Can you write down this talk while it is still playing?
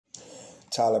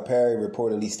Tyler Perry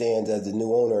reportedly stands as the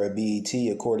new owner of B.E.T.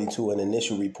 according to an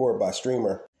initial report by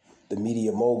Streamer. The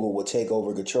media mogul will take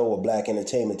over control of black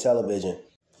entertainment television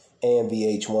and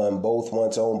VH1, both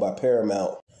once owned by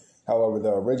Paramount. However,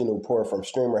 the original report from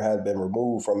Streamer has been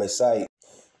removed from its site.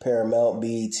 Paramount,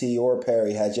 B.E.T, or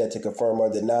Perry has yet to confirm or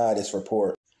deny this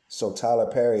report. So Tyler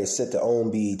Perry is set to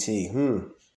own B.E.T.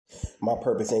 My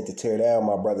purpose ain't to tear down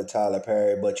my brother Tyler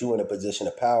Perry, but you in a position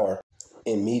of power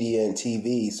in media and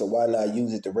TV, so why not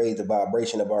use it to raise the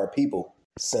vibration of our people?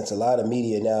 Since a lot of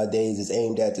media nowadays is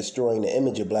aimed at destroying the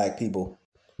image of black people,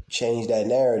 change that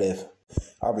narrative.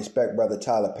 I respect brother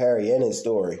Tyler Perry and his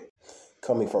story,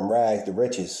 coming from rags to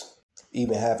riches,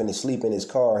 even having to sleep in his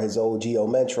car, his old Geo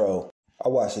Metro. I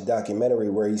watched a documentary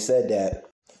where he said that,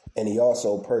 and he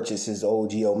also purchased his old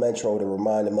Geo Metro to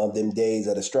remind him of them days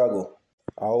of the struggle.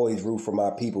 I always root for my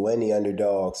people and the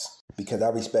underdogs because I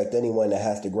respect anyone that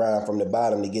has to grind from the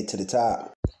bottom to get to the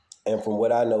top. And from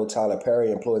what I know, Tyler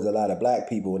Perry employs a lot of black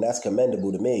people, and that's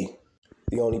commendable to me.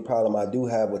 The only problem I do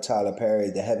have with Tyler Perry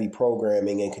is the heavy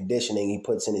programming and conditioning he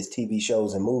puts in his TV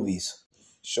shows and movies,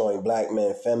 showing black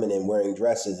men feminine, wearing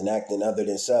dresses and acting other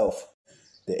than self,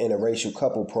 the interracial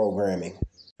couple programming,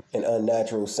 and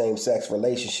unnatural same-sex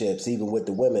relationships, even with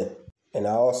the women. And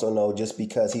I also know just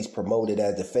because he's promoted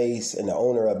as the face and the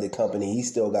owner of the company, he's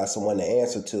still got someone to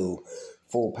answer to.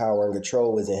 Full power and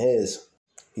control isn't his.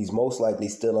 He's most likely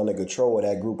still under control of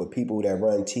that group of people that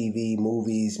run TV,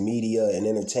 movies, media, and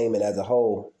entertainment as a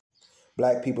whole.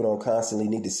 Black people don't constantly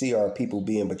need to see our people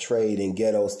being betrayed in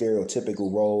ghetto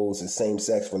stereotypical roles and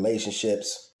same-sex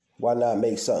relationships. Why not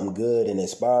make something good and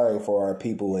inspiring for our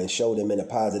people and show them in a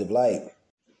positive light?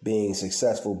 Being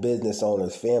successful business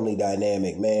owners, family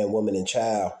dynamic, man, woman, and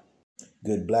child.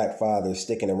 Good black fathers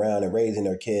sticking around and raising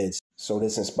their kids. So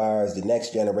this inspires the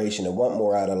next generation to want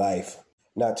more out of life.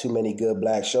 Not too many good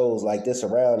black shows like this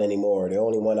around anymore. The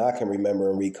only one I can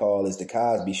remember and recall is The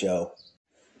Cosby Show.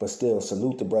 But still,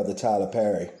 salute the brother Tyler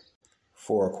Perry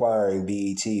for acquiring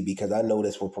B.E.T. because I know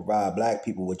this will provide black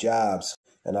people with jobs.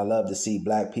 And I love to see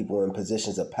black people in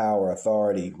positions of power,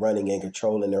 authority, running and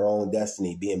controlling their own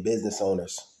destiny, being business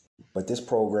owners. But this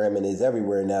programming is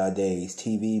everywhere nowadays,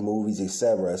 TV, movies,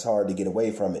 etc. It's hard to get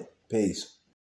away from it. Peace.